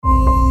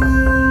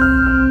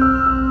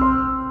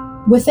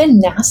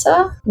Within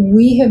NASA,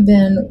 we have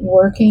been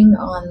working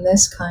on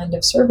this kind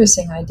of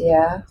servicing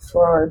idea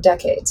for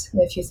decades.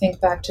 If you think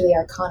back to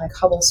the iconic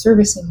Hubble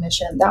servicing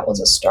mission, that was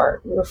a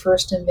start. We were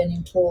first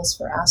inventing tools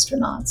for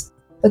astronauts.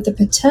 But the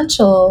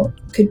potential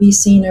could be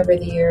seen over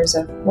the years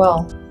of,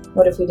 well,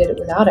 what if we did it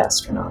without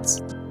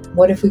astronauts?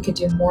 What if we could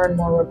do more and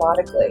more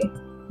robotically?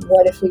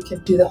 What if we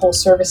could do the whole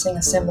servicing,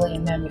 assembly,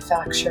 and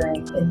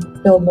manufacturing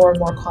and build more and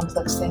more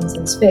complex things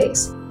in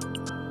space?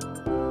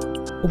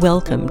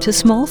 Welcome to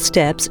Small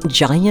Steps,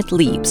 Giant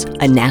Leaps,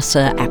 a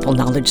NASA Apple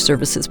Knowledge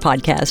Services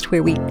podcast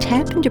where we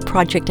tap into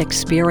project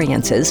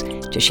experiences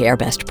to share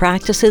best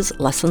practices,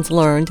 lessons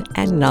learned,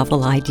 and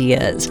novel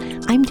ideas.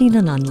 I'm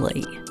Dina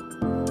Nunley.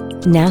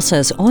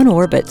 NASA's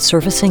On-Orbit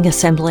Servicing,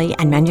 Assembly,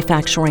 and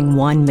Manufacturing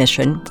 1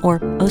 mission, or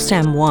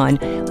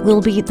OSAM-1,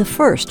 will be the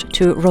first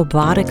to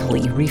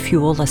robotically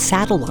refuel a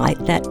satellite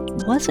that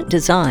wasn't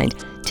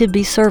designed to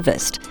be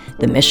serviced.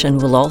 The mission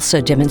will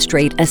also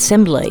demonstrate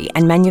assembly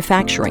and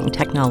manufacturing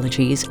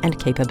technologies and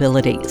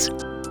capabilities.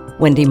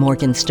 Wendy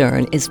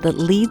Morgenstern is the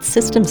lead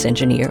systems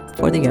engineer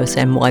for the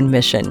OSAM-1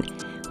 mission.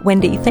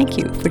 Wendy, thank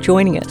you for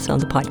joining us on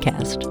the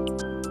podcast.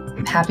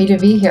 I'm happy to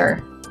be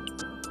here.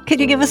 Could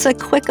you give us a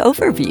quick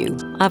overview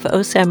of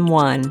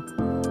OSAM-1?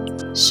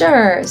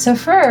 Sure. So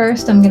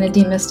first, I'm going to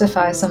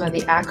demystify some of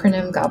the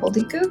acronym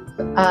gobbledygook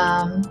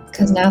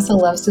because NASA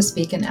loves to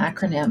speak in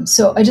acronyms.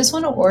 So I just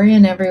want to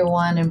orient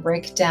everyone and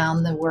break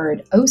down the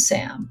word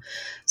OSAM.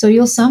 So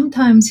you'll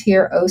sometimes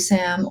hear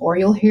OSAM or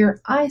you'll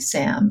hear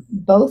ISAM.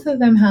 Both of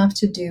them have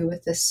to do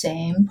with the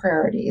same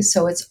priorities.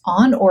 So it's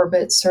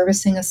on-orbit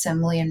servicing,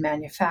 assembly, and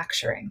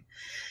manufacturing.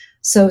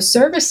 So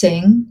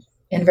servicing,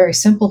 in very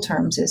simple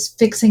terms, is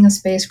fixing a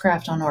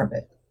spacecraft on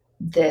orbit.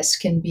 This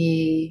can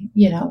be,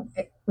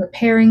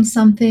 repairing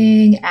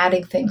something,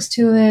 adding things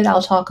to it.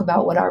 I'll talk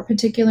about what our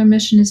particular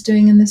mission is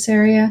doing in this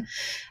area.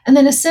 And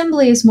then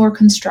assembly is more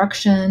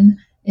construction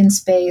in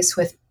space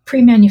with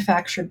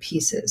pre-manufactured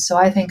pieces. So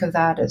I think of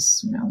that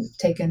as, we've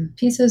taken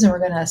pieces and we're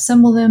going to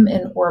assemble them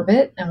in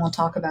orbit, and we'll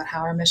talk about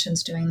how our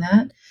mission's doing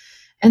that.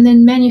 And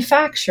then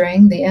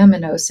manufacturing, the M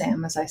in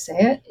OSAM, as I say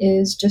it,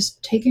 is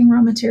just taking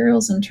raw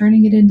materials and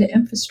turning it into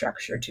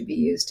infrastructure to be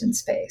used in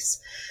space.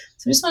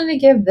 So I just wanted to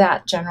give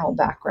that general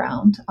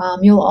background.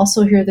 You'll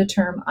also hear the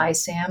term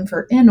ISAM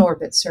for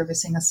in-orbit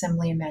servicing,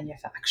 assembly, and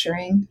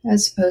manufacturing,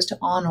 as opposed to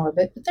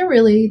on-orbit, but they're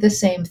really the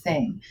same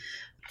thing.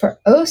 For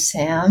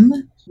OSAM,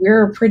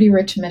 we're a pretty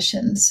rich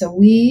mission. So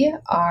we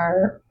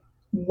are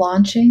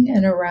launching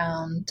in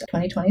around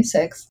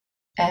 2026.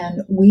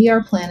 And we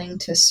are planning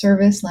to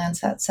service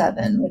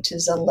Landsat-7, which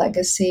is a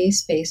legacy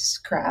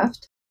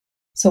spacecraft.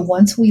 So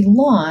once we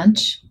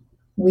launch,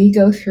 we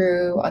go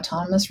through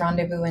autonomous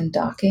rendezvous and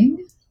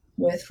docking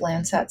with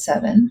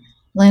Landsat-7.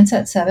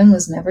 Landsat-7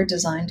 was never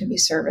designed to be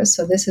serviced,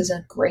 so this is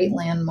a great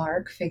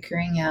landmark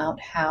figuring out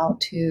how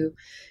to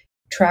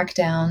track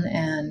down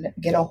and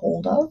get a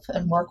hold of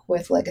and work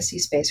with legacy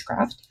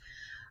spacecraft.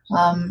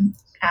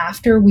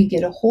 After we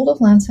get a hold of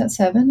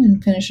Landsat-7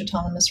 and finish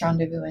autonomous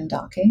rendezvous and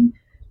docking,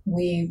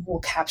 we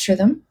will capture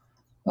them,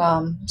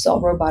 it's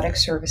all robotic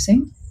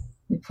servicing.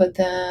 We put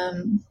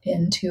them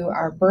into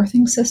our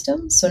berthing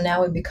system. So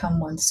now we become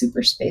one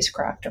super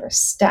spacecraft, or a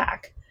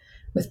stack,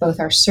 with both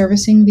our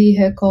servicing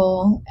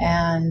vehicle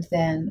and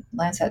then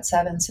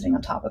Landsat-7 sitting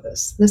on top of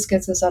us. This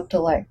gets us up to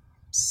like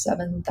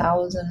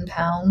 7,000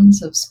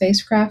 pounds of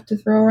spacecraft to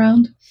throw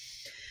around.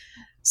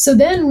 So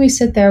then we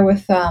sit there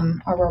with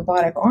our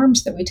robotic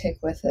arms that we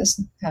take with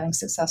us, having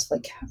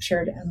successfully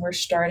captured, and we're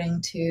starting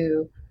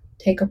to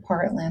take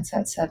apart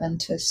Landsat-7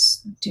 to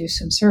do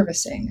some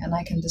servicing. And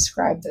I can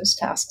describe those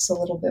tasks a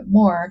little bit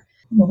more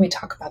when we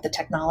talk about the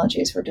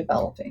technologies we're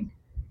developing.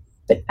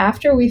 But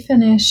after we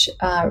finish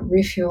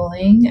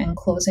refueling and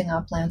closing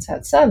up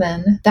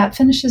Landsat-7, that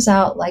finishes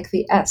out like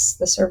the S,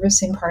 the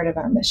servicing part of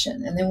our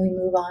mission. And then we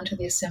move on to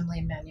the assembly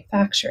and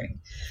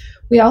manufacturing.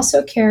 We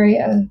also carry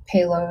a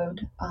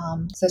payload.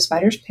 So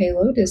Spider's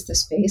payload is the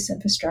Space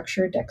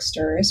Infrastructure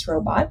Dexterous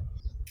Robot,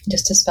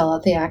 just to spell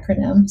out the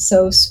acronym.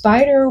 So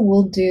Spider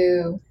will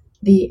do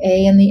the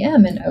A and the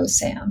M in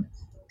OSAM.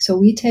 So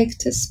we take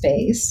to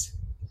space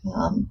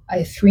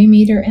a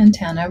 3-meter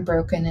antenna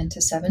broken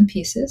into 7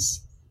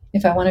 pieces.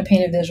 If I want to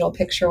paint a visual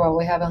picture while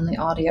we have on the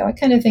audio, I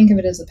kind of think of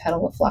it as a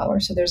petal of flower.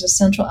 So there's a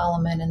central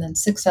element and then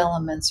 6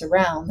 elements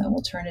around that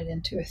will turn it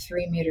into a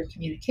 3-meter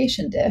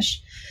communication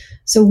dish.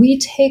 So we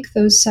take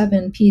those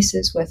 7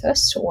 pieces with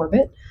us to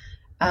orbit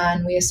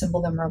and we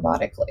assemble them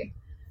robotically.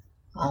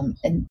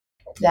 And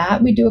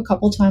that we do a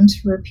couple times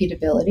for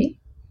repeatability,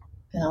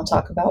 and I'll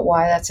talk about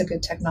why that's a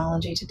good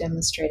technology to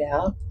demonstrate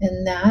out.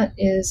 And that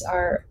is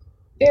our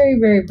very,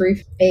 very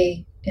brief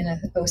A in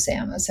an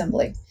OSAM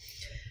assembly.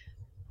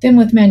 Then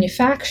with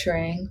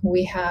manufacturing,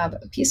 we have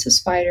a piece of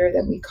Spider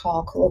that we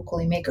call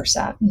colloquially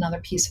MakerSat, another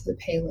piece of the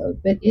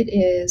payload, but it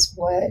is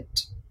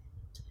what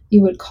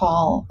you would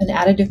call an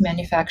additive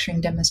manufacturing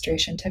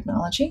demonstration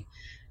technology.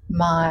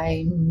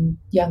 My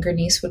younger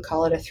niece would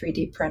call it a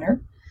 3D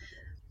printer.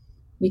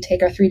 We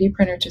take our 3D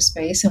printer to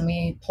space and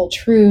we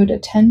protrude a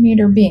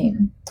 10-meter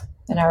beam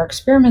And our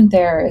experiment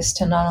there is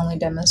to not only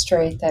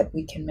demonstrate that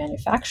we can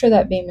manufacture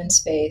that beam in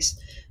space,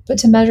 but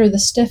to measure the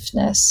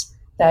stiffness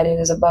that it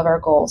is above our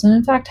goals, and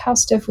in fact, how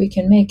stiff we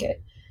can make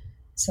it.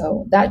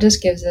 So that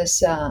just gives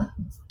us a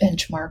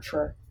benchmark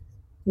for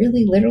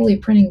really literally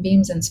printing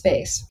beams in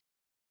space.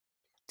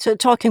 So,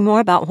 talking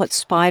more about what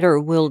SPIDER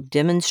will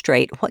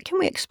demonstrate, what can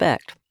we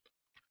expect?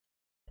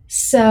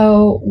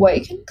 So, what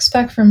you can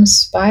expect from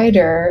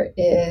Spider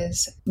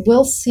is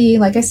we'll see,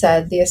 like I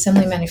said, the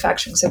assembly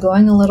manufacturing. So,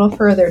 going a little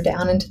further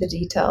down into the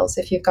details,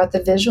 if you've got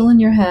the visual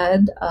in your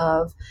head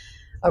of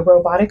a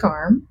robotic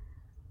arm,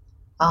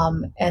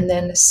 and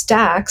then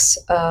stacks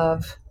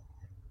of,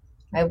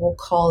 I will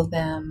call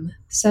them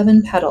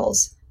 7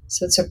 petals.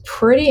 So, it's a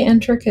pretty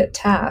intricate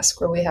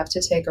task where we have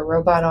to take a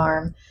robot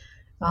arm,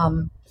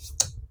 um,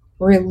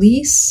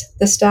 release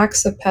the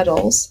stacks of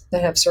petals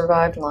that have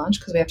survived launch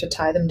because we have to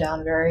tie them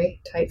down very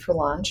tight for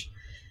launch.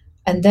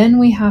 And then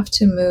we have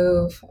to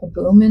move a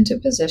boom into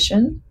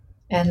position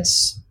and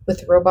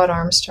with the robot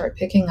arms start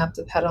picking up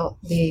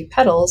the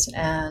petals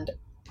and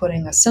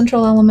putting a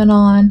central element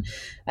on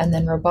and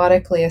then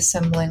robotically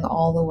assembling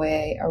all the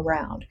way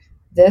around.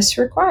 This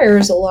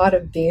requires a lot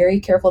of very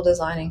careful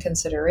design and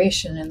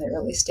consideration in the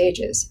early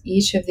stages.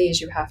 Each of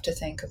these you have to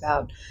think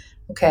about,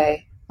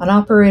 okay, an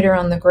operator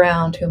on the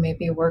ground who may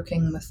be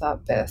working with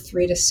up a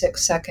 3 to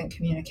 6 second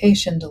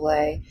communication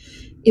delay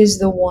is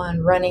the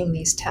one running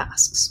these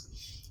tasks.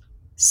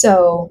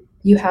 So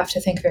you have to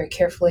think very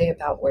carefully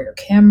about where your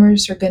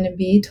cameras are going to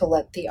be to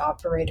let the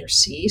operator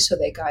see so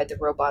they guide the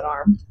robot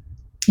arm.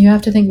 You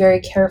have to think very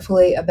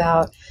carefully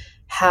about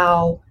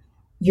how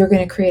you're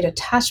going to create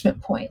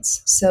attachment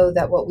points so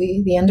that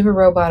the end of a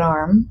robot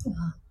arm,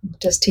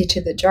 just teach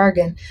you the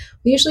jargon,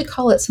 we usually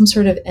call it some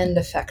sort of end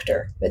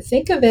effector. But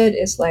think of it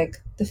as like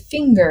the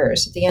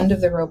fingers at the end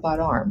of the robot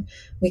arm.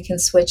 We can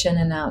switch in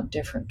and out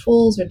different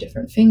tools or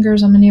different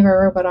fingers on many of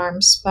our robot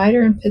arms.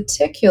 Spider in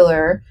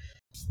particular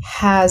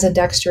has a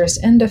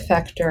dexterous end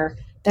effector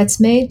that's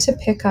made to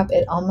pick up,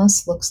 it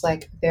almost looks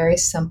like a very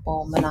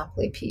simple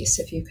Monopoly piece.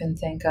 If you can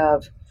think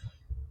of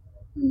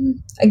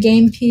a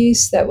game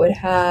piece that would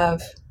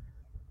have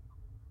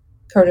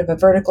sort of a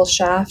vertical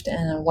shaft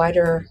and a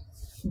wider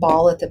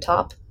ball at the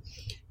top.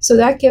 So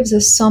that gives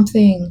us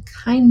something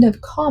kind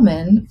of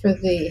common for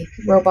the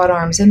robot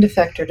arms end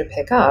effector to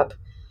pick up.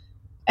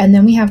 And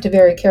then we have to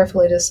very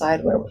carefully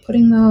decide where we're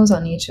putting those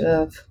on each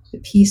of the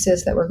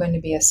pieces that we're going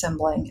to be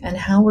assembling and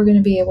how we're going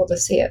to be able to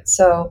see it.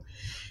 So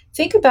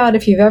think about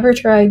if you've ever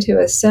tried to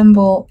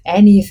assemble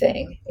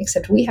anything,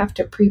 except we have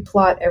to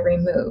pre-plot every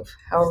move.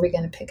 How are we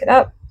going to pick it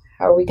up?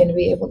 How are we going to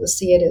be able to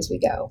see it as we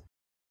go?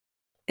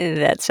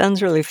 That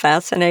sounds really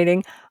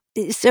fascinating.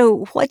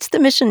 So, what's the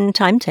mission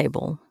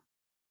timetable?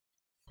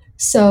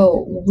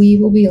 So we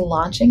will be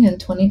launching in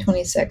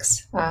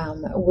 2026.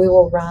 We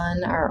will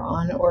run our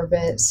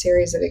on-orbit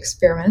series of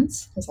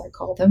experiments, as I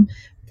call them,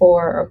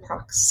 for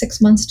approximately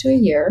 6 months to a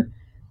year.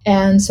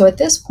 And so at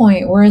this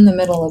point, we're in the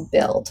middle of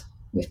build.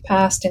 We've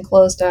passed and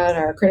closed out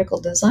our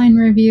critical design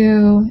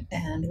review,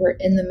 and we're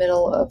in the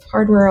middle of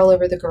hardware all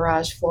over the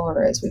garage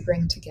floor as we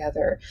bring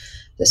together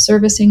the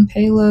servicing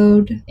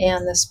payload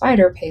and the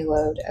Spider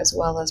payload, as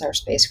well as our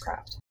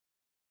spacecraft.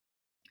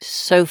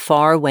 So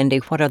far, Wendy,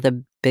 what are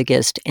the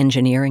biggest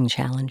engineering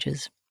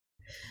challenges?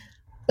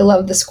 I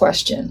love this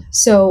question.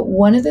 So,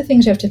 one of the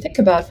things you have to think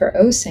about for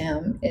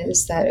OSAM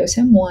is that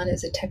OSAM-1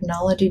 is a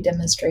technology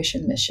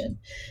demonstration mission.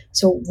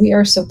 So, we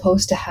are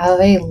supposed to have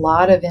a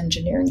lot of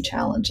engineering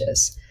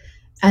challenges.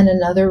 And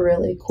another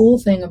really cool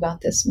thing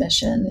about this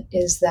mission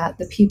is that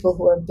the people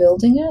who are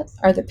building it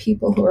are the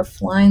people who are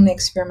flying the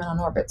experiment on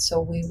orbit. So,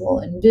 we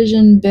will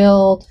envision,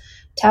 build,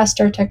 test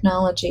our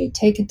technology,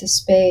 take it to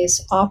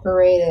space,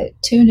 operate it,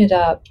 tune it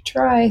up,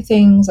 try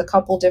things a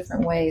couple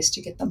different ways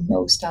to get the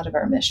most out of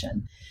our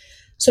mission.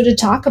 So to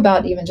talk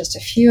about even just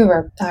a few of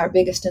our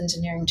biggest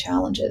engineering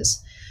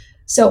challenges.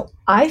 So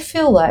I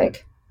feel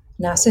like,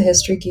 NASA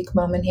history geek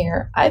moment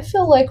here, I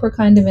feel like we're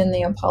kind of in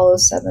the Apollo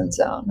 7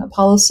 zone.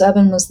 Apollo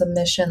 7 was the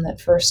mission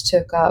that first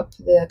took up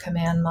the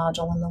command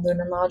module and the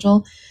lunar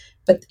module,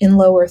 but in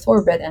low Earth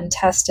orbit and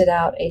tested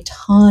out a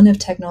ton of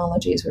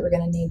technologies we were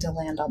going to need to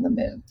land on the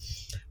moon.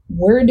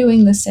 We're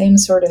doing the same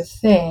sort of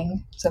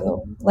thing.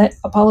 So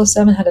Apollo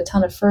 7 had a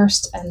ton of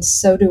firsts, and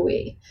so do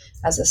we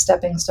as a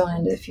stepping stone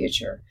into the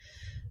future.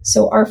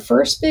 So our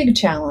first big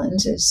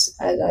challenge is,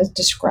 as I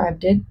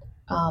described it,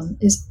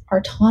 is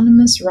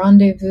autonomous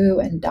rendezvous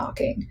and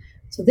docking.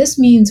 So this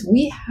means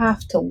we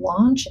have to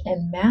launch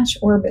and match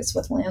orbits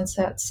with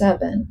Landsat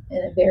 7 in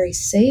a very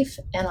safe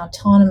and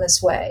autonomous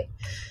way.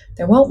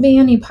 There won't be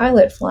any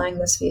pilot flying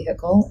this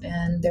vehicle,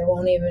 and there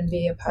won't even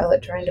be a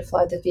pilot trying to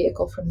fly the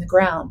vehicle from the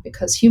ground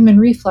because human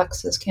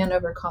reflexes can't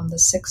overcome the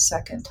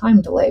 6-second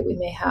time delay we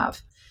may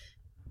have.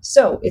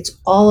 So it's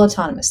all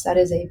autonomous. That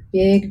is a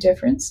big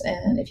difference.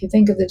 And if you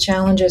think of the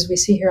challenges we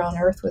see here on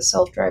Earth with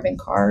self-driving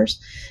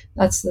cars,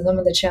 that's some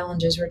of the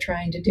challenges we're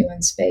trying to do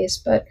in space.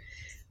 But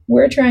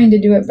we're trying to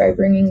do it by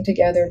bringing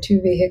together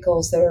two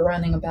vehicles that are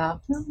running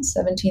about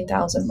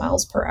 17,000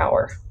 miles per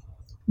hour.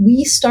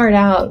 We start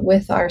out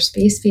with our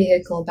space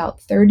vehicle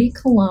about 30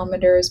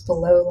 kilometers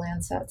below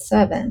Landsat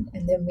 7,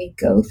 and then we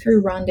go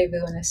through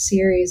rendezvous in a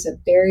series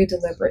of very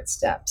deliberate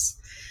steps.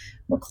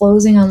 We're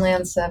closing on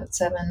Landsat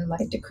 7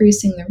 by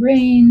decreasing the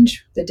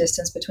range, the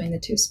distance between the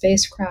two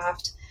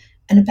spacecraft,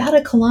 and about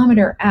a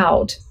kilometer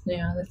out,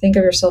 think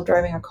of yourself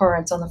driving a car,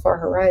 it's on the far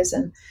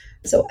horizon.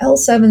 So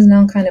L7 is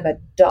now kind of a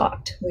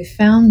dot. We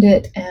found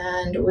it,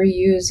 and we're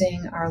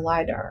using our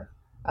LiDAR.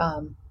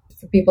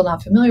 For people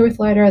not familiar with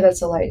LiDAR,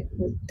 that's a light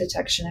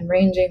detection and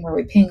ranging where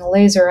we ping a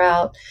laser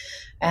out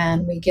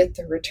and we get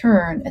the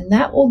return. And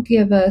that will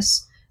give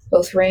us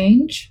both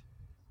range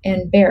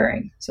and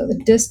bearing. So the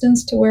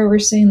distance to where we're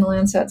seeing the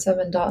Landsat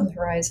 7 dot on the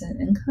horizon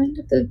and kind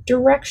of the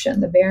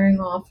direction, the bearing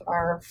off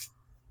our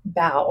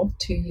bow,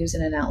 to use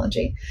an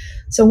analogy.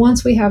 So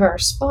once we have our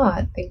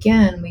spot,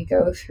 again, we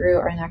go through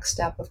our next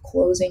step of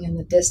closing in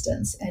the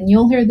distance. And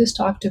you'll hear this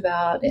talked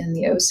about in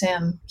the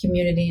OSAM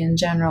community in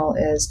general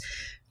is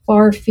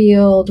far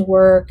field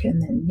work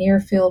and then near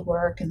field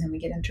work, and then we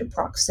get into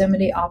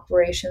proximity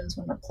operations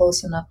when we're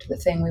close enough to the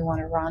thing we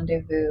want to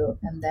rendezvous,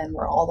 and then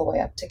we're all the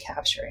way up to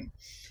capturing.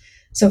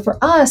 So for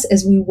us,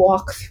 as we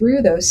walk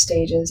through those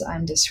stages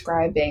I'm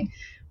describing,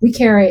 we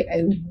carry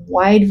a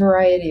wide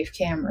variety of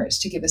cameras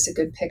to give us a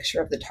good picture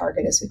of the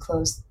target as we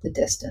close the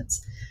distance.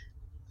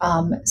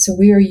 So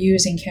we are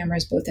using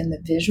cameras both in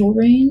the visual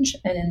range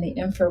and in the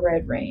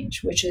infrared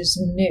range, which is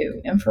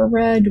new.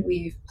 Infrared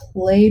we've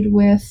played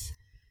with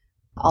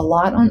a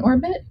lot on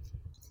orbit,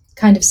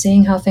 kind of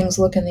seeing how things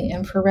look in the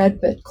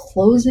infrared, but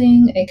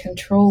closing a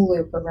control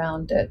loop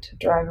around it to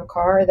drive a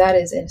car, that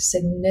is a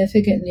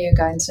significant new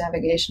guidance,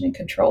 navigation, and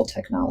control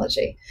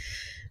technology.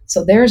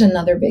 So there's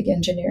another big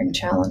engineering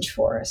challenge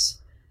for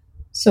us.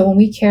 So when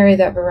we carry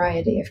that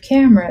variety of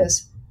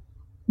cameras,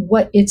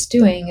 what it's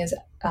doing is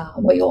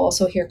what you'll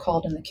also hear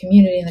called in the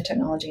community and the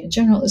technology in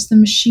general is the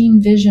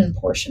machine vision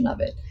portion of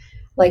it.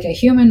 Like a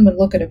human would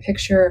look at a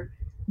picture,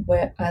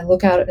 when I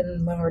look out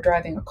and when we're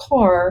driving a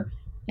car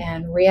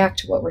and react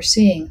to what we're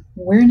seeing,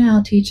 we're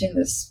now teaching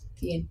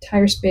the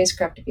entire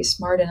spacecraft to be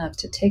smart enough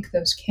to take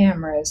those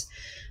cameras.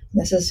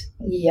 This is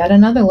yet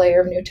another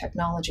layer of new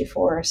technology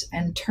for us,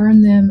 and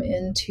turn them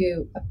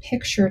into a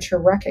picture to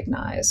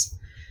recognize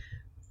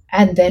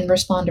and then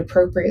respond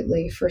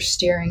appropriately for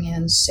steering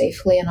in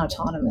safely and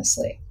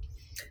autonomously.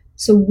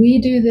 So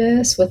we do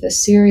this with a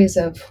series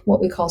of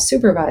what we call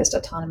supervised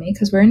autonomy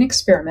because we're an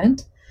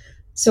experiment.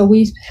 So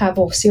we have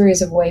a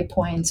series of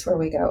waypoints where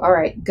we go, all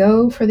right,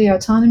 go for the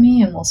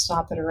autonomy, and we'll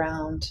stop at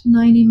around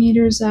 90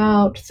 meters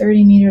out,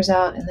 30 meters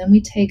out, and then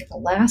we take the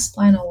last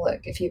final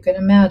look. If you can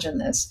imagine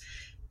this,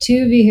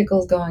 two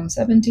vehicles going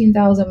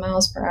 17,000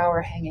 miles per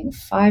hour hanging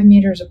 5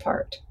 meters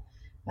apart.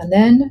 And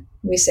then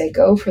we say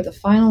go for the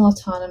final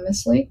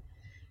autonomously,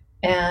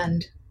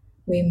 and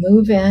we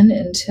move in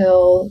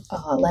until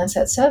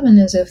Landsat 7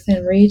 is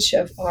within reach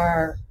of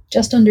our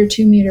just under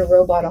 2 meter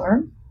robot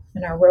arm,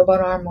 and our robot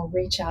arm will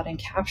reach out and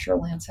capture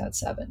Landsat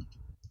 7.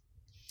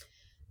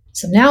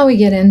 So now we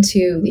get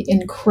into the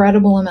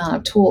incredible amount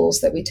of tools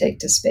that we take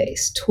to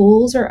space.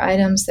 Tools are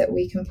items that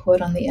we can put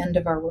on the end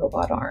of our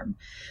robot arm.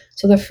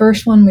 So the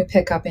first one we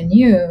pick up and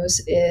use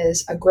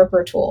is a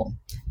gripper tool,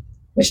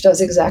 which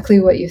does exactly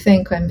what you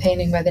think I'm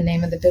painting by the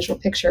name of the visual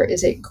picture,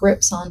 is it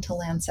grips onto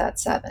Landsat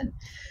 7.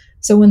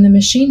 So when the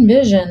machine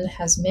vision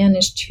has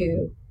managed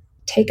to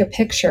take a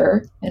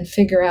picture and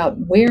figure out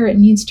where it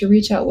needs to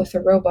reach out with the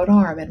robot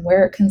arm and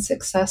where it can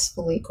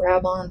successfully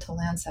grab on to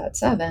Landsat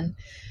 7.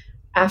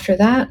 After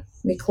that,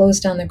 we close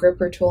down the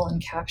gripper tool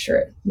and capture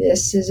it.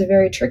 This is a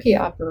very tricky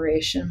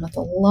operation with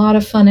a lot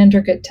of fun,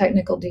 intricate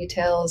technical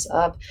details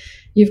of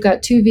you've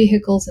got two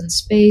vehicles in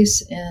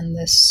space in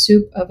the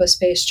soup of a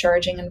space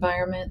charging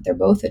environment. They're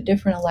both at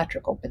different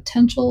electrical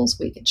potentials.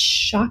 We could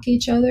shock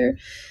each other.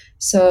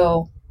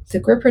 So the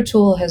gripper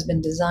tool has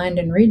been designed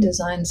and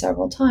redesigned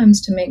several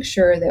times to make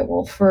sure that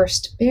we'll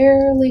first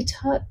barely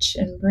touch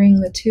and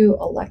bring the two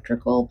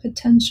electrical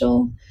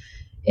potential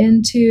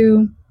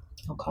into,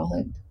 I'll call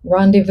it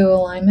rendezvous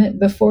alignment,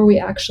 before we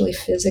actually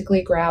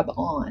physically grab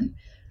on.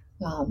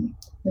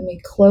 Then we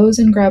close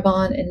and grab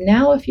on, and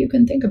now if you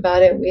can think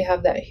about it, we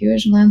have that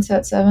huge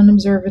Landsat 7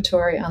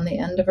 observatory on the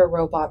end of a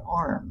robot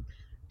arm.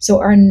 So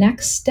our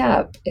next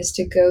step is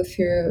to go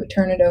through,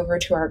 turn it over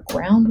to our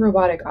ground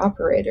robotic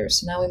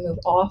operators. So now we move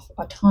off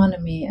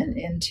autonomy and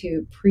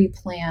into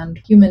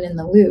pre-planned human in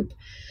the loop.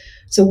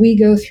 So we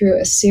go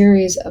through a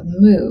series of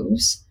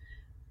moves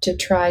to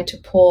try to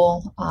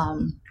pull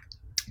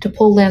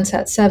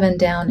Landsat 7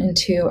 down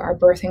into our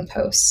berthing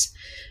posts.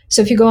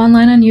 So if you go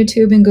online on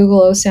YouTube and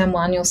Google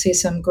OSAM-1, you'll see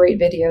some great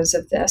videos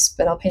of this,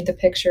 but I'll paint the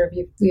picture of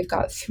you. We've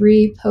got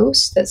 3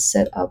 posts that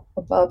sit up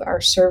above our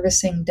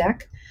servicing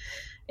deck,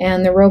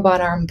 and the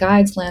robot arm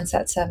guides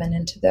Landsat 7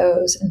 into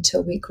those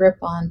until we grip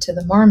onto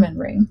the Marmon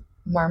ring.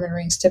 Marmon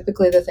ring's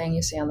typically the thing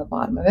you see on the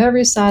bottom of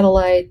every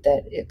satellite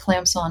that it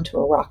clamps onto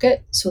a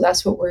rocket. So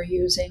that's what we're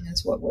using,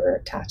 is what we're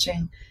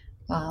attaching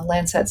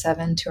Landsat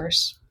 7 to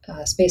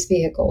our space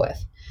vehicle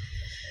with.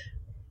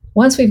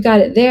 Once we've got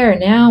it there,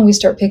 now we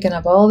start picking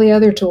up all the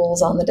other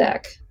tools on the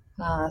deck.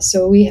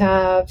 So we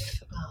have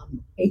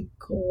a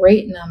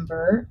great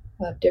number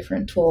of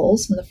different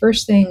tools. And the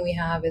first thing we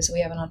have is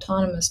we have an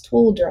autonomous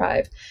tool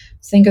drive.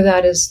 Think of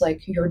that as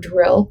like your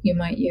drill you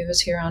might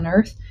use here on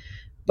Earth,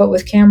 but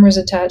with cameras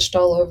attached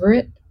all over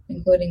it,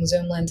 including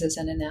zoom lenses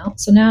in and out.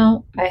 So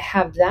now I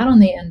have that on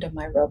the end of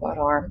my robot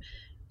arm.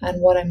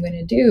 And what I'm going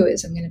to do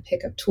is I'm going to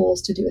pick up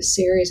tools to do a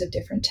series of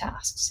different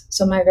tasks.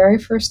 So my very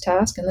first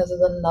task, and this is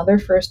another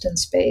first in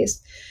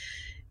space,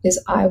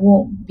 is I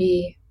will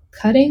be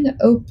cutting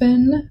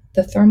open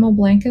the thermal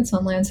blankets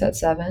on Landsat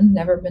 7,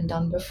 never been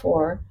done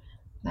before,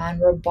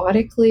 and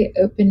robotically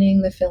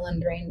opening the fill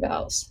and drain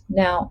valves.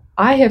 Now,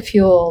 I have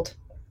fueled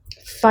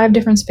 5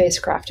 different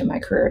spacecraft in my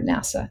career at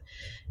NASA,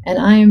 and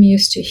I am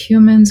used to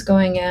humans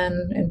going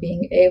in and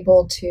being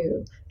able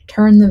to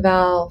turn the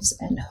valves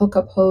and hook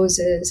up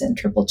hoses and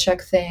triple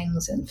check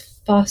things and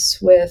fuss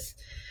with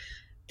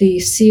the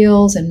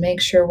seals and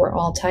make sure we're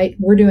all tight.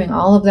 We're doing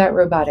all of that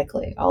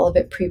robotically, all of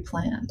it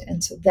pre-planned.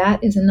 And so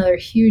that is another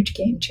huge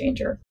game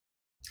changer.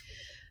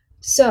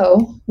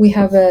 So we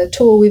have a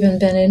tool we've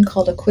invented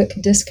called a quick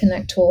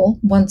disconnect tool.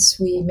 Once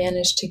we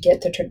manage to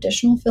get the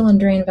traditional fill and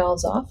drain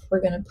valves off,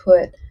 we're going to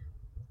put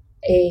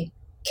a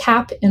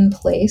cap in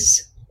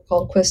place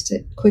called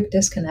quick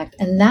disconnect.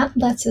 And that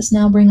lets us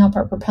now bring up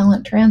our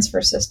propellant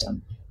transfer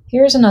system.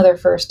 Here's another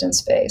first in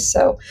space.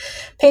 So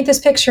paint this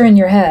picture in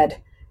your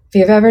head. If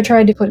you've ever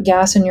tried to put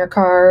gas in your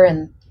car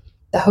and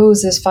the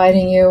hose is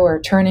fighting you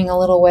or turning a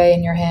little way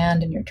in your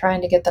hand and you're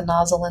trying to get the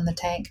nozzle in the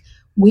tank,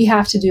 we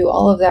have to do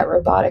all of that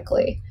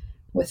robotically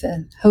with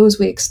a hose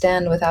we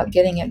extend without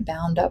getting it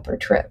bound up or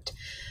tripped.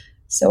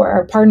 So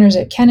our partners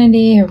at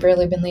Kennedy have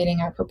really been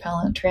leading our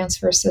propellant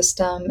transfer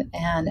system,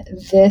 and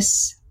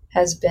this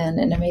has been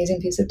an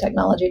amazing piece of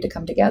technology to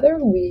come together.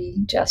 We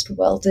just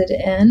welded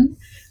in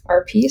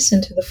our piece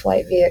into the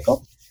flight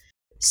vehicle.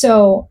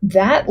 So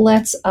that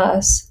lets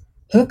us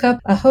hook up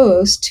a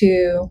hose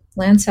to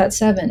Landsat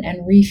 7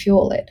 and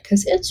refuel it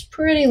because it's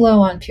pretty low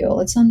on fuel.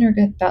 It's under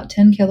about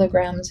 10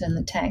 kilograms in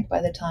the tank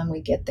by the time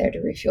we get there to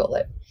refuel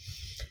it.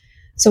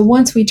 So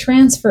once we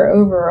transfer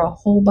over a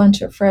whole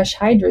bunch of fresh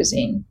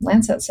hydrazine,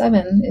 Landsat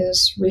 7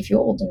 is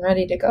refueled and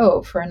ready to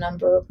go for a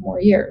number of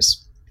more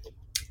years.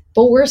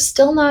 But we're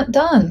still not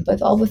done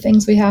with all the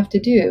things we have to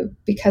do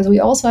because we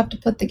also have to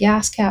put the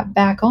gas cap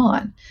back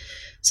on.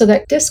 So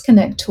that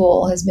disconnect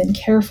tool has been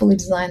carefully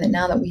designed that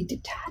now that we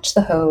detach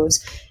the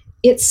hose,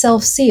 it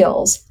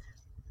self-seals.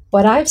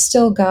 But I've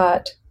still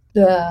got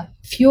the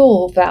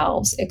fuel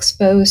valves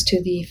exposed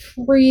to the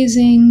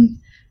freezing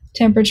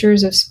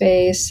temperatures of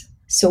space.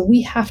 So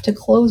we have to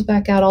close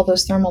back out all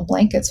those thermal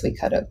blankets we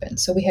cut open.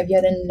 So we have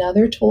yet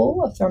another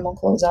tool, a thermal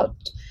closeout,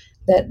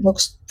 that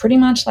looks pretty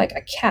much like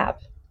a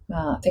cap.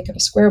 Think of a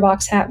square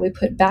box hat we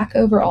put back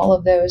over all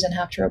of those and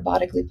have to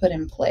robotically put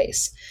in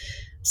place.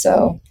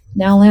 So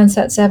now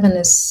Landsat 7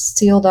 is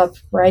sealed up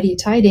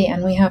righty-tighty,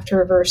 and we have to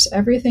reverse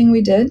everything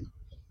we did.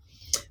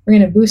 We're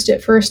going to boost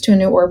it first to a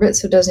new orbit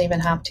so it doesn't even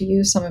have to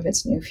use some of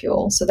its new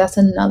fuel. So that's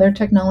another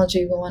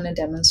technology we want to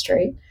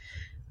demonstrate,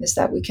 is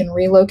that we can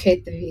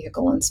relocate the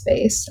vehicle in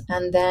space,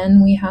 and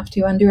then we have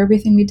to undo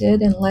everything we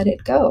did and let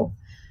it go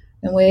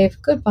and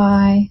wave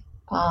goodbye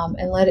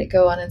and let it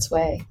go on its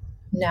way,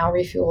 now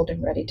refueled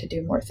and ready to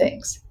do more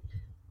things.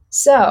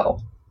 So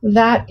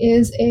that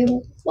is a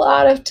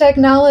lot of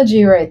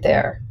technology right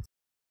there.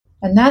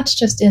 And that's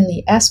just in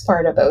the S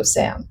part of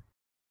OSAM.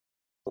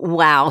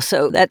 Wow,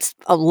 so that's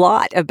a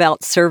lot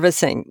about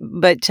servicing.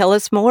 But tell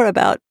us more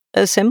about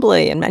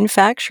assembly and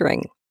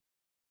manufacturing.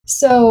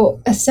 So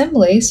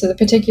assembly, so the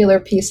particular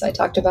piece I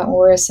talked about when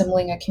we're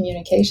assembling a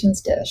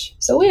communications dish.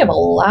 So we have a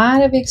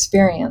lot of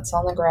experience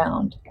on the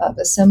ground of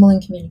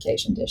assembling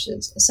communication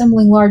dishes,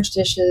 assembling large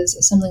dishes,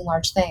 assembling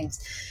large things.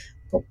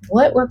 But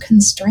what we're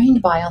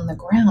constrained by on the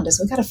ground is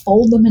we've got to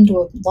fold them into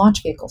a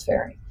launch vehicle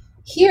fairing.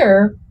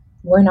 Here,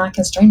 we're not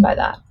constrained by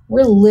that.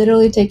 We're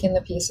literally taking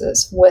the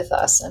pieces with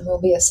us and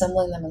we'll be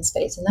assembling them in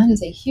space. And that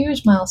is a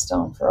huge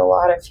milestone for a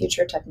lot of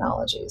future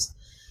technologies.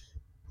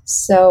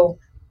 So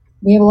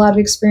we have a lot of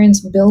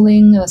experience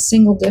building a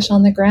single dish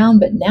on the ground,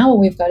 but now what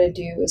we've got to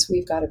do is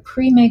we've got to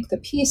pre-make the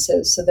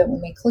pieces so that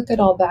when we click it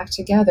all back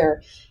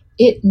together,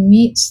 it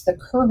meets the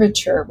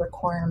curvature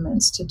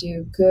requirements to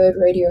do good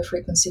radio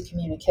frequency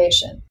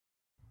communication.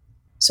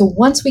 So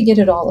once we get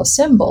it all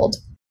assembled,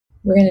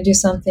 we're going to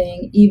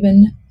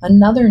do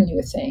another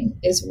new thing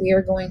is we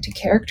are going to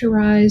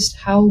characterize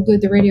how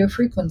good the radio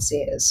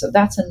frequency is. So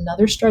that's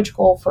another stretch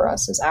goal for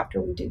us, is after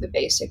we do the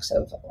basics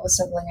of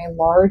assembling a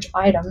large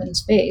item in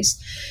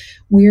space,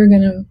 we are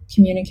going to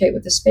communicate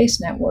with the space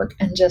network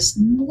and just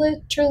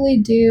literally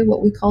do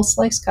what we call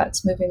slice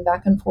cuts, moving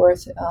back and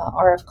forth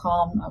RF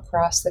comm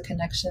across the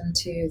connection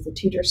to the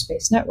Teeter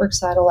Space Network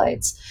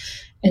satellites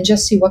and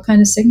just see what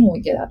kind of signal we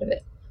get out of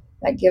it.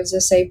 That gives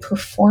us a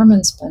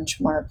performance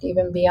benchmark,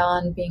 even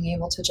beyond being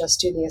able to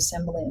just do the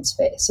assembly in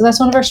space. So that's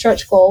one of our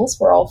stretch goals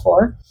we're all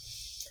for.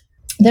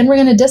 Then we're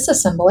going to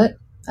disassemble it,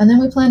 and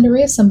then we plan to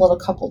reassemble it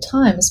a couple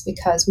times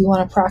because we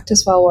want to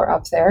practice while we're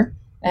up there,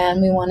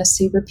 and we want to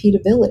see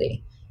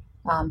repeatability.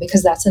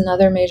 Because that's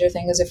another major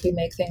thing, is if we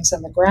make things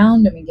on the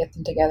ground and we get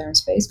them together in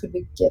space, could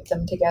we get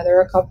them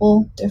together a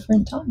couple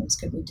different times?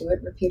 Could we do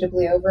it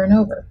repeatedly over and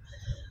over?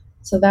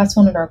 So that's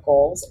one of our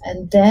goals.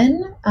 And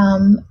then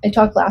I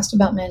talked last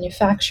about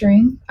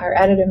manufacturing. Our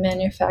additive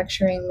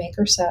manufacturing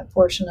maker set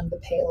portion of the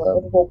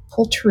payload will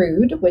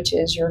pultrude, which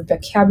is your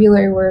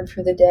vocabulary word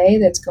for the day.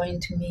 That's going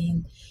to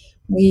mean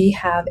we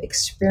have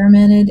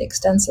experimented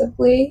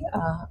extensively.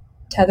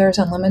 Tether's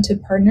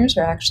Unlimited partners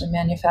are actually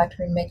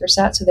manufacturing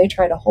MakerSat, so they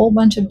tried a whole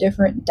bunch of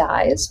different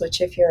dies,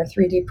 which, if you're a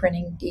 3D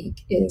printing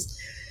geek, is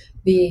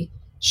the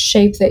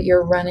shape that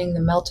you're running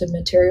the melted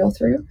material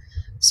through.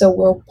 So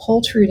we're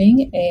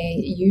pultruding a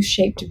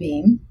U-shaped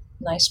beam,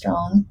 nice,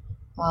 strong,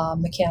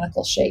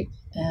 mechanical shape,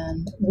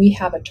 and we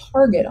have a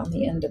target on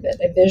the end of it,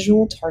 a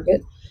visual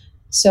target.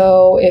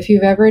 So if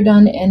you've ever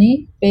done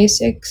any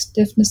basic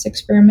stiffness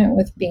experiment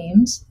with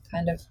beams,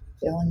 kind of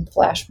feeling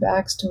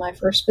flashbacks to my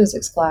first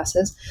physics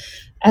classes,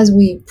 as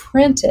we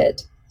print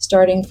it,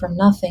 starting from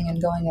nothing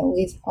and going at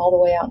least all the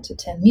way out to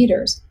 10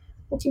 meters,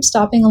 we'll keep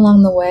stopping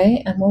along the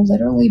way, and we'll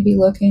literally be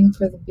looking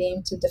for the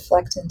beam to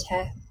deflect and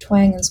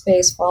twang in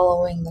space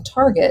following the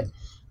target,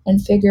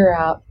 and figure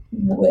out,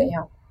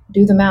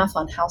 do the math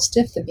on how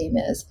stiff the beam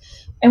is.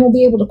 And we'll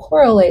be able to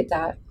correlate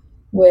that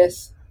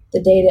with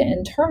the data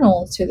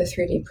internal to the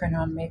 3D printer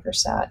on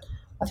MakerSat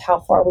of how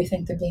far we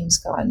think the beam's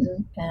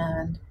gotten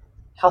and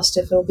how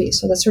stiff it'll be.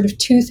 So that's sort of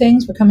two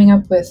things. We're coming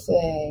up with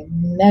a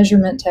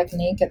measurement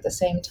technique at the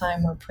same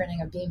time we're printing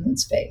a beam in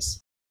space.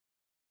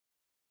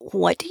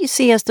 What do you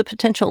see as the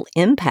potential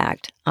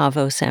impact of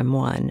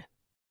OSAM-1?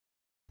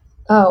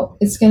 Oh,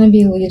 it's going to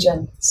be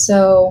legion.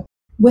 So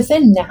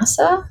within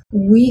NASA,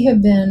 we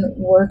have been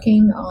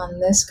working on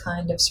this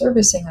kind of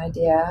servicing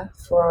idea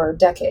for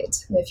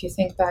decades. If you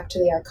think back to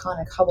the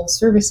iconic Hubble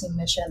servicing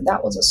mission,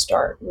 that was a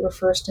start. We were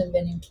first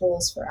inventing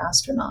tools for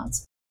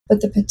astronauts.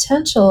 But the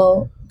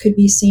potential could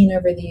be seen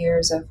over the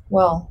years of,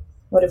 well,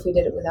 what if we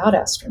did it without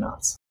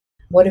astronauts?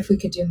 What if we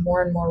could do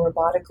more and more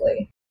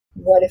robotically?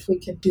 What if we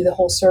could do the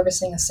whole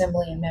servicing,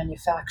 assembly, and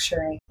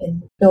manufacturing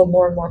and build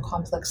more and more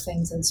complex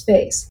things in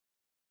space?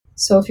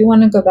 So if you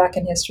want to go back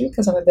in history,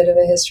 because I'm a bit of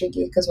a history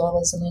geek as well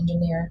as an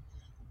engineer,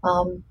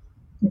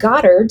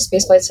 Goddard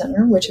Space Flight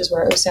Center, which is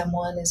where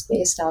OSAM-1 is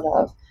based out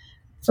of,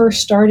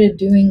 first started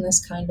doing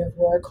this kind of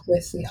work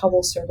with the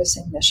Hubble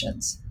servicing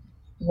missions,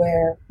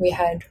 where we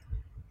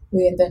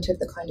invented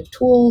the kind of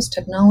tools,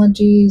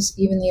 technologies,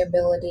 even the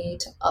ability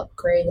to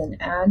upgrade and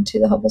add to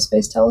the Hubble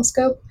Space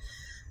Telescope.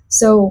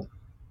 So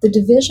the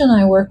division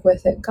I work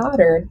with at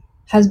Goddard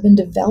has been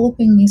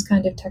developing these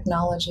kind of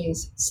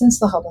technologies since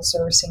the Hubble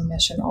servicing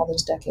mission all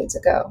those decades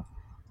ago.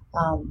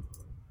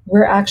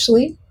 We're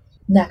actually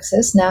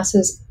Nexus,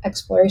 NASA's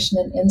Exploration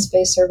and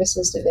In-Space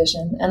Services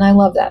Division, and I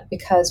love that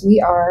because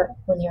we are,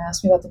 when you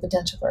ask me about the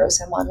potential for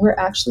OSAM-1, we're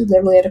actually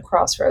literally at a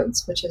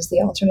crossroads, which is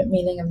the alternate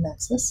meaning of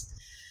Nexus.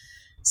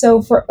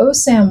 So for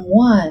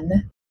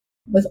OSAM-1,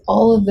 with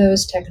all of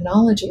those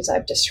technologies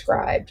I've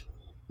described,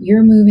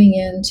 you're moving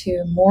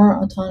into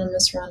more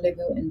autonomous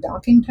rendezvous and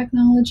docking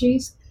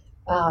technologies.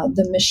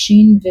 The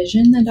machine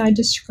vision that I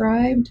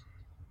described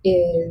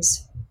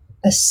is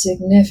a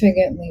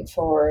significant leap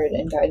forward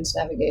in guidance,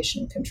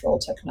 navigation, and control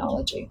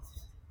technology.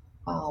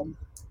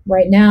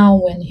 Right now,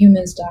 when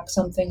humans dock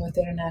something with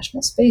the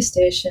International Space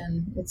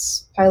Station,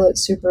 it's pilot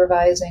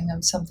supervising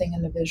of something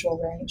in the visual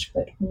range,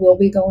 but we'll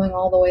be going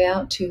all the way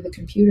out to the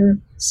computer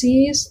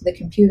sees, the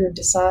computer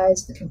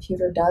decides, the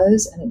computer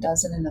does, and it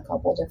does it in a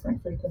couple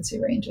different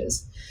frequency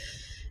ranges.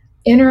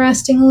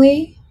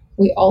 Interestingly,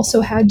 we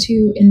also had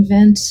to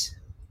invent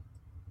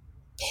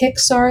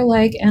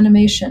Pixar-like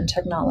animation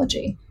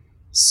technology.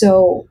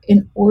 So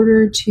in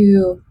order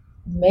to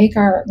make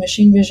our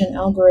machine vision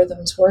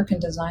algorithms work and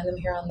design them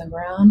here on the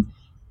ground,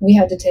 we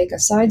had to take a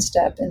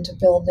sidestep into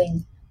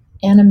building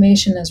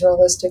animation as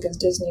realistic as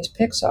Disney's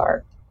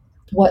Pixar,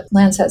 what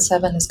Landsat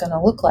 7 is going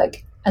to look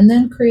like, and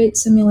then create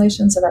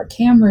simulations of our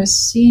cameras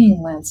seeing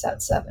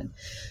Landsat 7.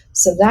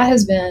 So that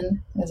has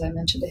been, as I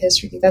mentioned, a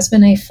history geek. That's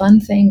been a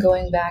fun thing,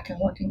 going back and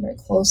working very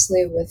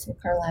closely with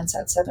our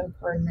Landsat 7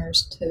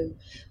 partners to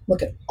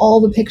look at all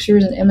the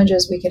pictures and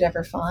images we could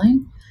ever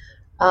find,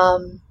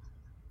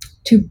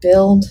 to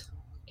build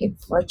a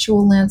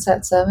virtual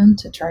Landsat 7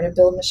 to try to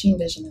build machine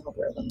vision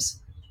algorithms.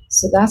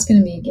 So that's going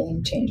to be a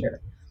game changer.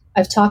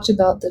 I've talked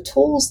about the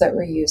tools that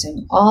we're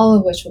using, all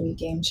of which will be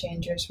game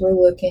changers. We're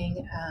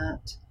looking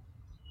at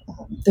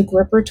the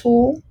gripper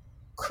tool,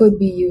 could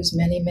be used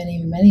many, many,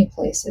 many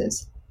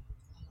places.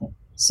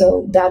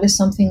 So that is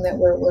something that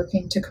we're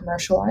working to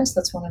commercialize.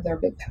 That's one of their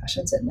big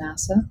passions at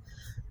NASA.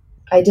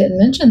 I didn't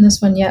mention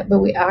this one yet, but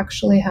we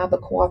actually have a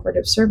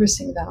cooperative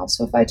servicing valve.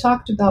 So if I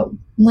talked about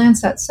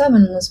Landsat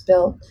 7 was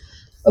built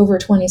over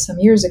 20 some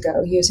years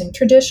ago using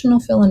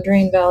traditional fill and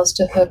drain valves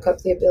to hook up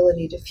the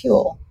ability to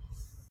fuel.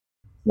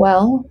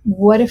 Well,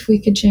 what if we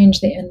could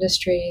change the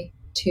industry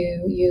to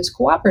use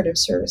cooperative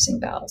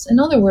servicing valves? In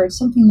other words,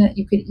 something that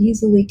you could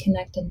easily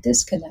connect and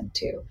disconnect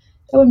to.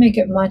 That would make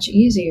it much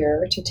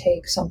easier to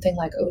take something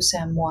like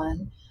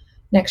OSAM-1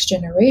 next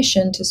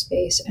generation to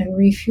space and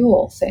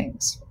refuel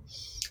things.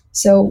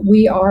 So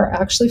we are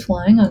actually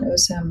flying on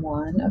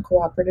OSAM-1, a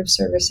cooperative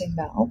servicing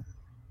valve.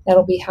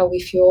 That'll be how we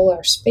fuel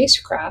our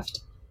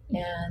spacecraft,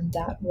 and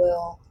that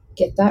will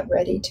get that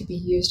ready to be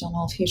used on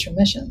all future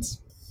missions.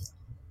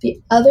 The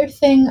other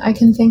thing I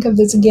can think of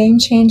that's game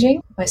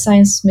changing, my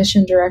science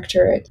mission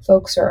directorate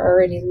folks are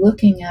already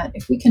looking at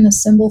if we can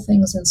assemble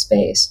things in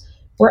space,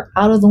 we're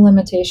out of the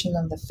limitation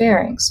of the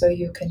fairing. So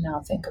you can now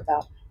think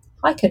about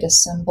I could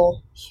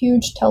assemble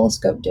huge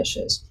telescope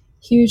dishes,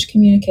 huge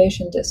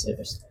communication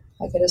dishes.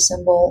 I could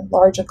assemble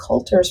large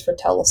occulters for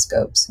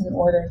telescopes in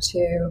order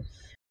to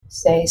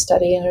say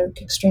study an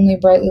extremely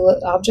brightly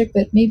lit object,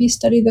 but maybe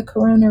study the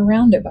corona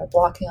around it by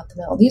blocking out the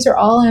middle. These are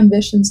all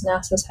ambitions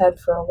NASA's had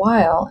for a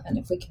while, and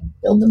if we can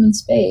build them in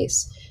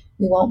space,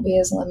 we won't be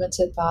as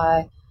limited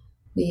by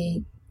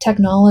the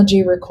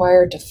technology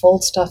required to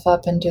fold stuff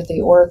up into the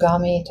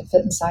origami to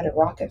fit inside a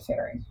rocket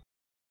fairing.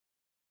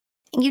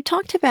 You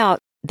talked about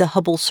the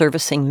Hubble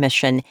servicing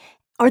mission.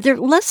 Are there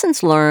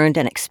lessons learned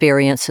and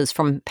experiences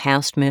from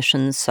past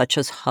missions, such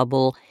as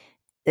Hubble,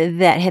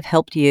 that have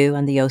helped you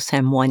and the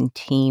OSAM-1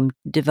 team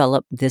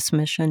develop this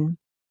mission?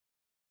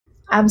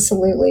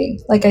 Absolutely.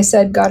 Like I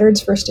said,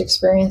 Goddard's first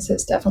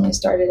experiences definitely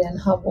started in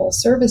Hubble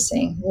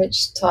servicing,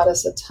 which taught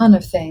us a ton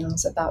of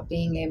things about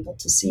being able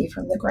to see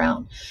from the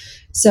ground.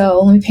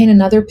 So let me paint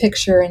another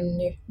picture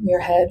in your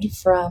head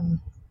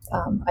from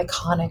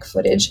iconic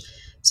footage.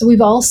 So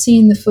we've all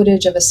seen the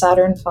footage of a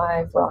Saturn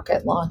V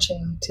rocket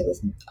launching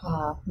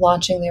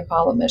the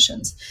Apollo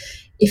missions.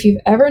 If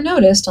you've ever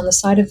noticed, on the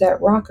side of that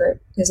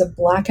rocket is a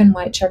black and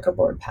white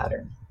checkerboard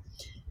pattern.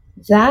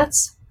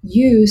 That's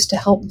used to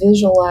help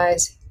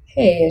visualize,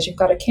 hey, as you've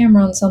got a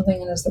camera on something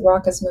and as the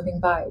rocket's moving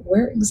by,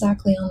 where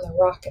exactly on the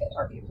rocket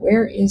are you?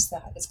 Where is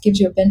that? It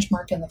gives you a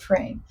benchmark in the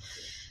frame.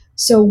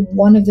 So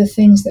one of the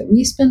things that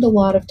we spend a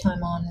lot of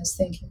time on is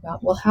thinking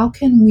about, well, how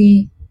can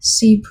we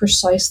see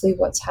precisely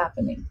what's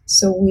happening?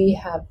 So we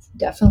have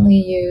definitely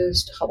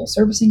used Hubble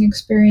servicing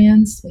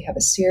experience. We have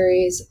a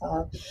series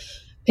of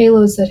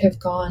payloads that have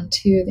gone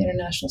to the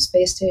International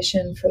Space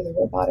Station for the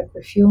robotic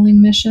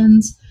refueling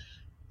missions,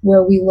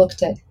 where we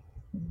looked at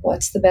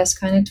what's the best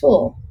kind of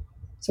tool.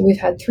 So we've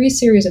had 3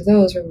 series of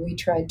those where we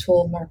tried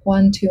tool Mark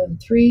 1, 2, and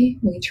 3.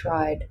 We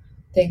tried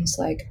things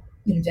like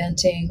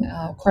inventing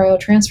a cryo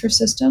transfer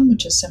system,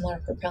 which is similar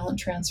to propellant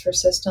transfer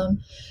system.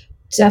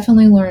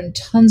 Definitely learned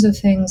tons of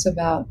things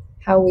about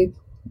how we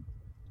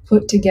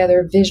put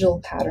together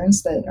visual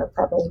patterns that are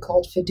properly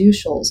called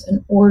fiducials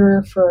in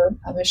order for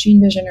a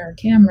machine vision or a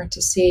camera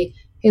to see,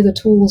 hey, the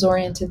tool is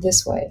oriented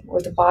this way,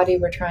 or the body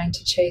we're trying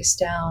to chase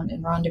down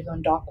and rendezvous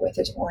and dock with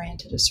is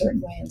oriented a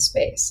certain way in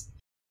space.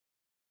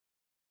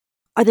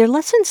 Are there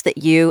lessons that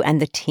you and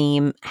the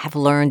team have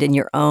learned in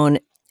your own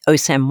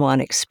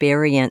OSAM-1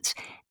 experience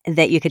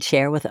that you could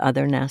share with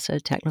other NASA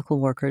technical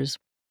workers?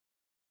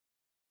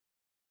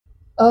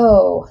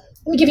 Oh,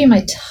 let me give you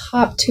my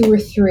top 2 or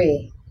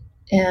 3.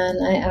 And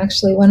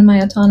one of my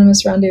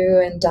autonomous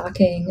rendezvous and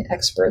docking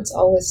experts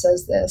always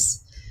says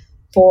this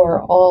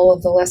for all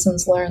of the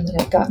lessons learned that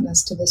have gotten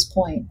us to this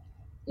point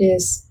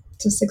is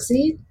to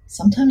succeed,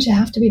 sometimes you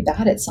have to be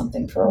bad at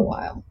something for a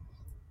while.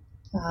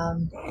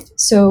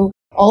 So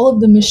all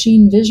of the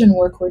machine vision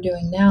work we're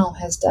doing now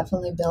has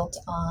definitely built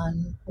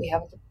on, we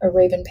have a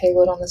Raven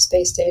payload on the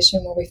space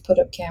station where we've put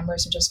up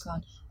cameras and just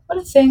gone, what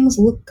do things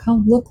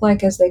look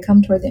like as they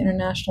come toward the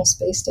International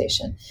Space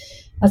Station?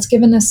 That's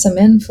given us some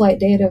in-flight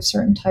data of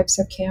certain types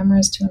of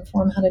cameras to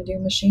inform how to do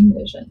machine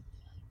vision.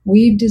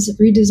 We've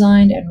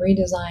redesigned and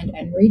redesigned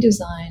and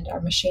redesigned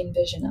our machine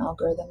vision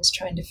algorithms,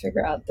 trying to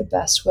figure out the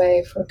best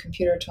way for a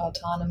computer to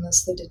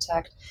autonomously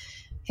detect,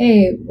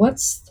 hey,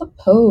 what's the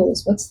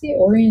pose? What's the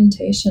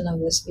orientation of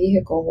this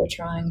vehicle we're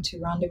trying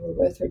to rendezvous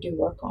with or do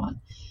work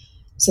on?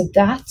 So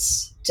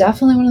that's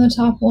definitely one of the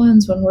top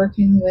ones when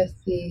working with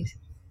the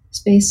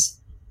Space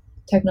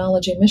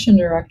Technology Mission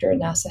Director at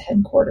NASA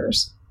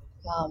headquarters,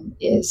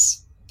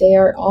 is they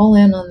are all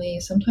in on the,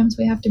 sometimes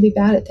we have to be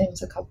bad at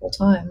things a couple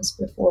times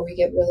before we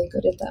get really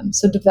good at them.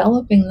 So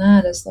developing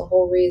that is the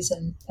whole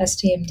reason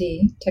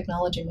STMD,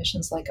 technology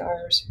missions like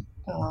ours,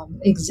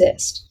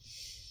 exist.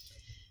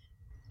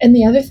 And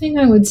the other thing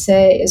I would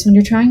say is when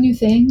you're trying new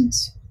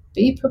things,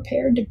 be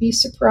prepared to be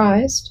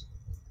surprised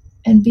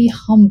and be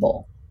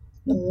humble.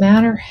 No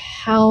matter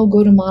how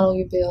good a model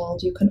you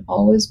build, you can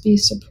always be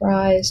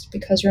surprised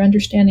because your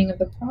understanding of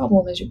the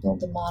problem as you build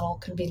the model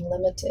can be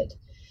limited.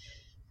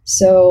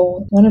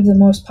 So one of the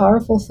most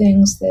powerful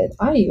things that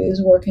I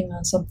use working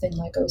on something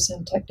like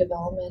OSAM tech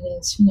development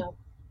is,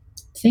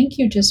 think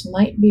you just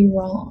might be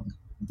wrong.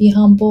 Be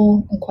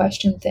humble and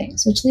question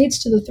things, which leads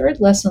to the third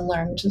lesson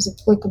learned, which is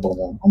applicable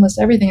to almost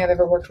everything I've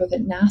ever worked with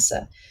at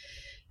NASA,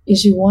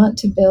 is you want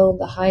to build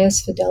the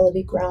highest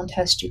fidelity ground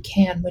test you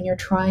can when you're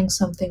trying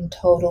something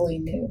totally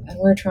new. And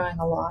we're trying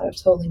a lot of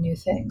totally new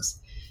things.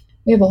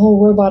 We have a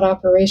whole robot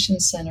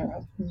operations center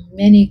of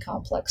many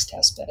complex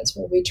test beds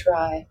where we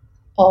try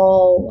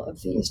all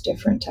of these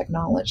different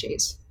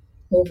technologies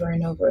over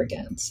and over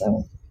again.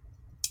 So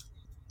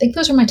I think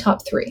those are my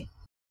top 3.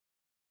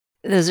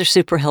 Those are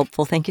super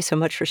helpful. Thank you so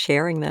much for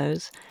sharing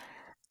those.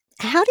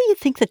 How do you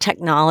think the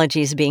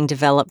technologies being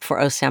developed for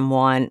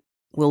OSAM-1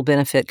 will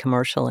benefit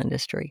commercial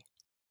industry?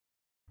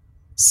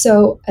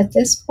 So at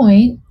this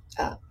point,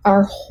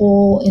 our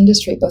whole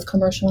industry, both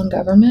commercial and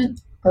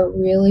government, are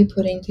really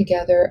putting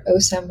together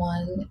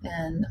OSAM-1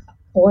 and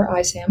or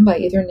ISAM by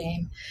either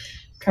name,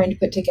 trying to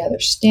put together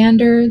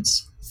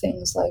standards,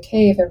 things like,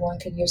 hey, if everyone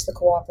can use the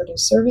cooperative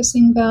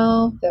servicing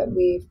valve that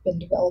we've been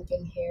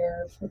developing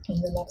here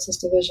in the Nexus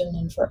division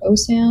and for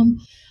OSAM,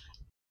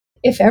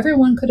 if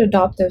everyone could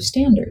adopt those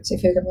standards,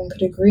 if everyone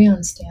could agree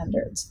on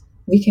standards,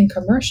 we can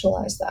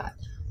commercialize that.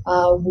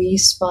 We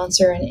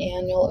sponsor an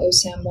annual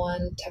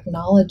OSAM-1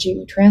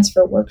 technology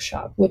transfer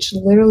workshop, which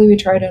literally we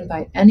try to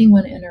invite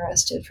anyone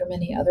interested from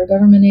any other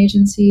government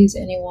agencies,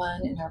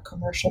 anyone in our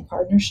commercial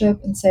partnership,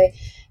 and say,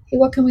 hey,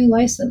 what can we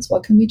license?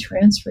 What can we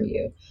transfer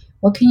you?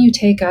 What can you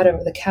take out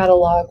of the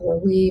catalog where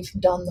we've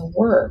done the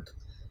work?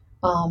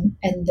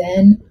 And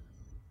then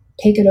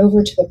take it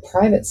over to the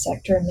private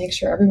sector and make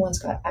sure everyone's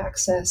got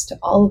access to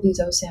all of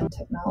these OSAM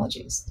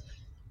technologies.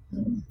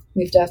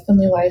 We've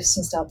definitely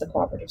licensed out the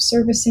cooperative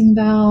servicing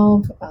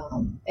valve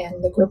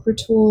and the gripper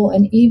tool,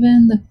 and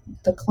even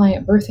the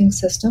client berthing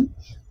system,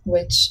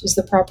 which is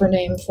the proper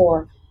name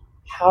for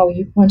how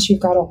you, once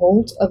you've got a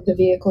hold of the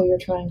vehicle you're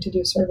trying to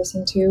do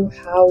servicing to,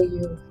 how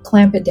you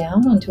clamp it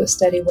down onto a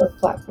steady work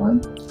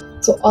platform.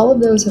 So all of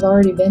those have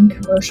already been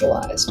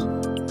commercialized.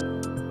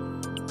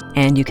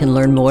 And you can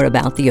learn more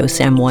about the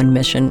OSAM-1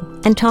 mission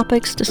and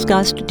topics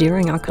discussed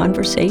during our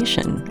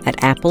conversation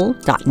at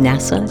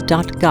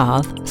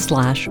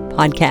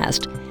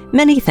apple.nasa.gov/podcast.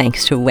 Many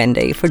thanks to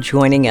Wendy for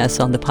joining us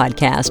on the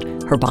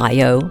podcast. Her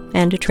bio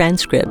and a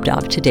transcript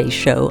of today's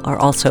show are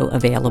also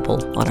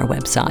available on our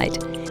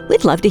website.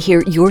 We'd love to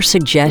hear your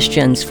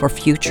suggestions for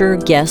future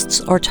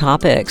guests or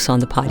topics on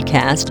the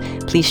podcast.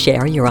 Please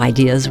share your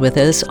ideas with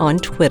us on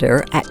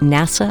Twitter at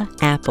NASA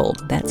Apple,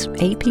 that's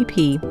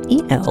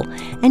APPEL,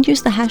 and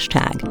use the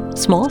hashtag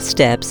Small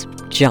Steps,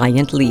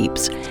 Giant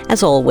Leaps.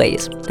 As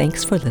always,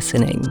 thanks for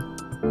listening.